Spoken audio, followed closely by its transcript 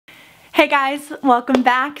Hey guys, welcome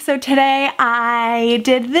back. So today I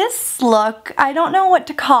did this look. I don't know what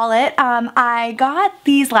to call it. I got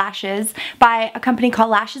these lashes by a company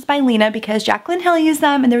called Lashes by Lena because Jaclyn Hill used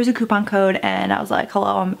them and there was a coupon code and I was like,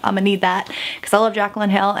 hello, I'm gonna need that because I love Jaclyn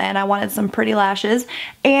Hill and I wanted some pretty lashes.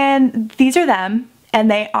 And these are them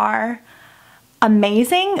and they are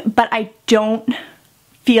amazing, but I don't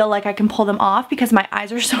feel like I can pull them off because my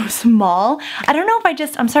eyes are so small. I don't know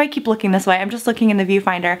if I'm sorry I keep looking this way. I'm just looking in the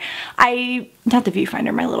viewfinder. Not the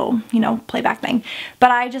viewfinder, my little, playback thing.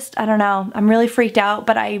 But I don't know. I'm really freaked out,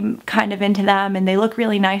 but I'm kind of into them and they look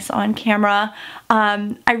really nice on camera.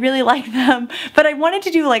 I really like them, but I wanted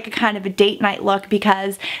to do like a kind of a date night look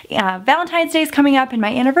because Valentine's Day is coming up and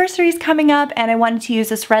my anniversary is coming up and I wanted to use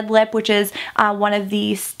this red lip, which is one of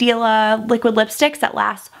the Stila liquid lipsticks that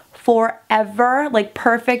lasts forever, like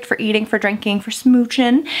perfect for eating, for drinking, for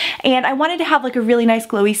smooching. And I wanted to have like a really nice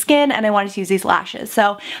glowy skin and I wanted to use these lashes.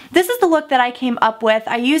 So this is the look that I came up with.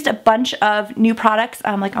 I used a bunch of new products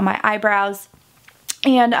like on my eyebrows.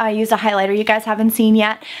 And I used a highlighter you guys haven't seen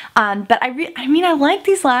yet. But I like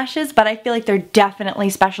these lashes, but I feel like they're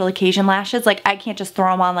definitely special occasion lashes. Like I can't just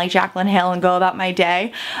throw them on like Jaclyn Hill and go about my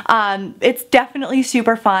day. It's definitely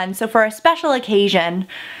super fun. So for a special occasion,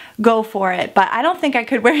 go for it, but I don't think I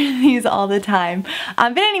could wear these all the time.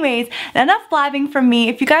 But anyways, enough blabbing from me.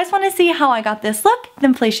 If you guys want to see how I got this look,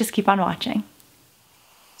 then please just keep on watching.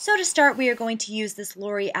 So to start, we are going to use this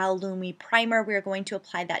L'Oreal Lumi primer. We are going to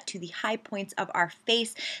apply that to the high points of our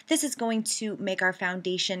face. This is going to make our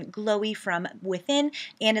foundation glowy from within,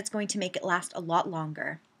 and it's going to make it last a lot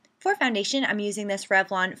longer. For foundation, I'm using this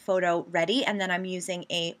Revlon Photoready, and then I'm using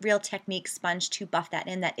a Real Technique sponge to buff that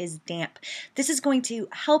in that is damp. This is going to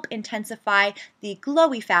help intensify the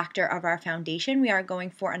glowy factor of our foundation. We are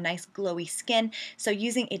going for a nice glowy skin, so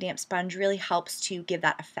using a damp sponge really helps to give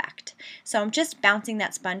that effect. So I'm just bouncing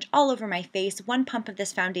that sponge all over my face. One pump of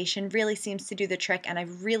this foundation really seems to do the trick, and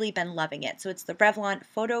I've really been loving it. So it's the Revlon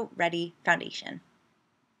Photoready foundation.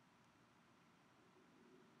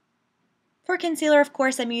 For concealer, of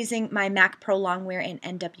course, I'm using my MAC Prolongwear in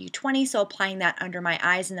NW20, so applying that under my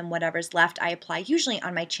eyes, and then whatever's left I apply usually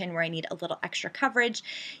on my chin where I need a little extra coverage,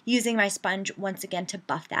 using my sponge once again to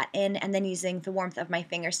buff that in, and then using the warmth of my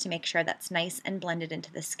fingers to make sure that's nice and blended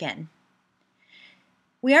into the skin.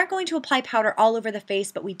 We aren't going to apply powder all over the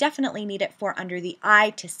face, but we definitely need it for under the eye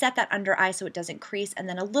to set that under eye so it doesn't crease, and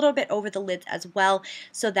then a little bit over the lids as well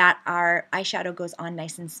so that our eyeshadow goes on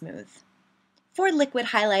nice and smooth. For liquid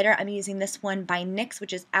highlighter, I'm using this one by NYX,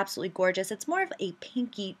 which is absolutely gorgeous. It's more of a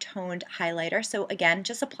pinky toned highlighter. So again,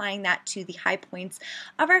 just applying that to the high points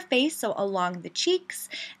of our face, so along the cheeks,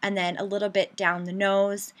 and then a little bit down the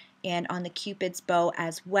nose and on the Cupid's bow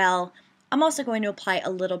as well. I'm also going to apply a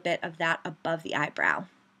little bit of that above the eyebrow.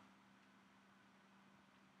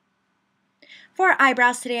 For our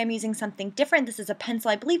eyebrows today, I'm using something different. This is a pencil,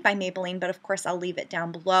 I believe by Maybelline, but of course I'll leave it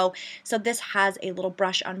down below. So this has a little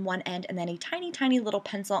brush on one end and then a tiny, tiny little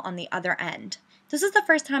pencil on the other end. This is the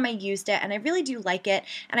first time I used it and I really do like it,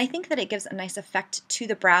 and I think that it gives a nice effect to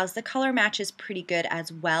the brows. The color match is pretty good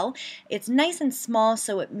as well. It's nice and small,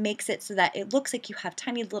 so it makes it so that it looks like you have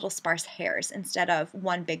tiny little sparse hairs instead of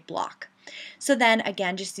one big block. So then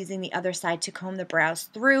again, just using the other side to comb the brows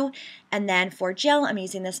through. And then for gel, I'm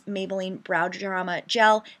using this Maybelline Brow Drama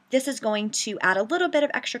Gel. This is going to add a little bit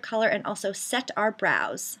of extra color and also set our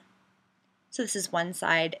brows. So this is one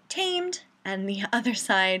side tamed and the other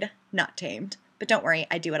side not tamed. But don't worry,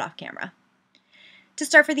 I do it off camera. To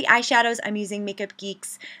start for the eyeshadows, I'm using Makeup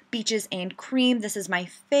Geek's Beaches and Cream. This is my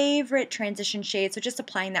favorite transition shade, so just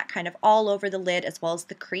applying that kind of all over the lid as well as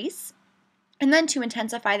the crease. And then to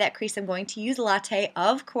intensify that crease, I'm going to use Latte,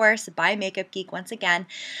 of course, by Makeup Geek once again.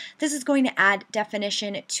 This is going to add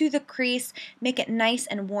definition to the crease, make it nice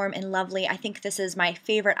and warm and lovely. I think this is my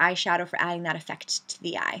favorite eyeshadow for adding that effect to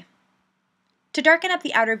the eye. To darken up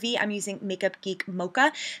the outer V, I'm using Makeup Geek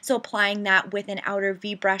Mocha, so applying that with an outer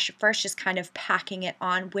V brush first, just kind of packing it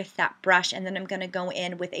on with that brush, and then I'm going to go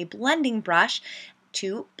in with a blending brush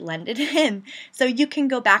to blend it in. So you can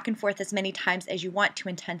go back and forth as many times as you want to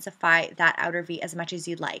intensify that outer V as much as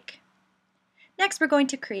you'd like. Next, we're going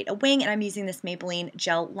to create a wing, and I'm using this Maybelline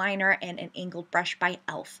gel liner and an angled brush by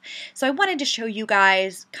e.l.f. So I wanted to show you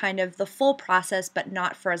guys kind of the full process, but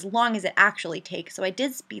not for as long as it actually takes. So I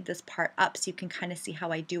did speed this part up so you can kind of see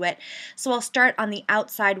how I do it. So I'll start on the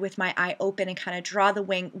outside with my eye open and kind of draw the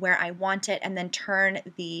wing where I want it, and then turn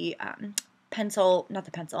the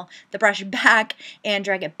the brush back and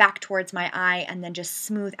drag it back towards my eye and then just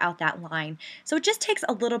smooth out that line. So it just takes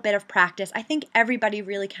a little bit of practice. I think everybody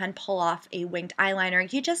really can pull off a winged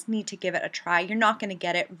eyeliner. You just need to give it a try. You're not going to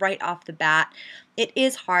get it right off the bat. It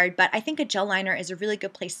is hard, but I think a gel liner is a really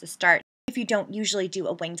good place to start if you don't usually do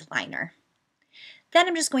a winged liner. Then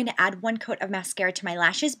I'm just going to add 1 coat of mascara to my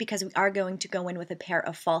lashes because we are going to go in with a pair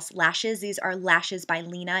of false lashes. These are Lashes by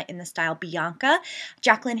Lena in the style Bianca.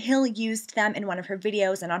 Jaclyn Hill used them in one of her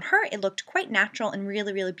videos, and on her it looked quite natural and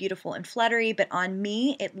really, really beautiful and fluttery, but on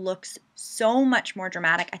me it looks so much more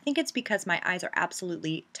dramatic. I think it's because my eyes are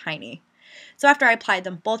absolutely tiny. So after I applied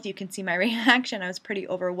them both, you can see my reaction. I was pretty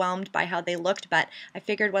overwhelmed by how they looked, but I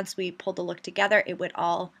figured once we pulled the look together, it would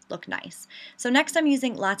all look nice. So next I'm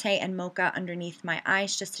using Latte and Mocha underneath my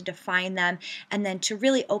eyes just to define them, and then to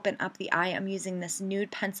really open up the eye, I'm using this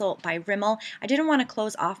nude pencil by Rimmel. I didn't want to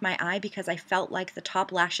close off my eye because I felt like the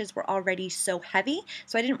top lashes were already so heavy,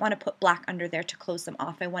 so I didn't want to put black under there to close them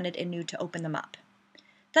off. I wanted a nude to open them up.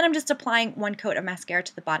 Then I'm just applying 1 coat of mascara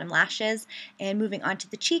to the bottom lashes and moving on to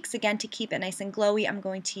the cheeks. Again, to keep it nice and glowy, I'm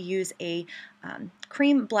going to use a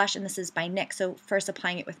cream blush, and this is by NYX. So first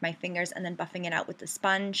applying it with my fingers and then buffing it out with the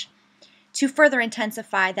sponge. To further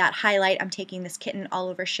intensify that highlight, I'm taking this Kitten All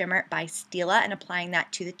Over Shimmer by Stila and applying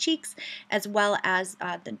that to the cheeks as well as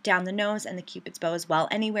down the nose and the Cupid's bow as well,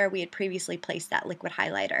 anywhere we had previously placed that liquid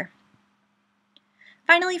highlighter.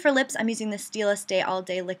 Finally, for lips, I'm using the Stila Stay All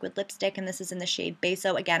Day Liquid Lipstick, and this is in the shade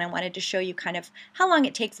Beso. Again, I wanted to show you kind of how long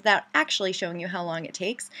it takes without actually showing you how long it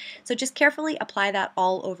takes. So just carefully apply that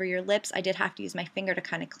all over your lips. I did have to use my finger to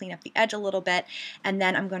kind of clean up the edge a little bit, and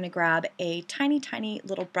then I'm going to grab a tiny, tiny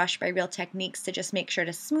little brush by Real Techniques to just make sure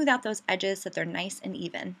to smooth out those edges so they're nice and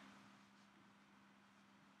even.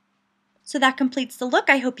 So that completes the look.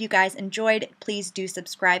 I hope you guys enjoyed. Please do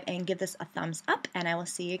subscribe and give this a thumbs up, and I will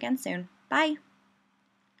see you again soon. Bye!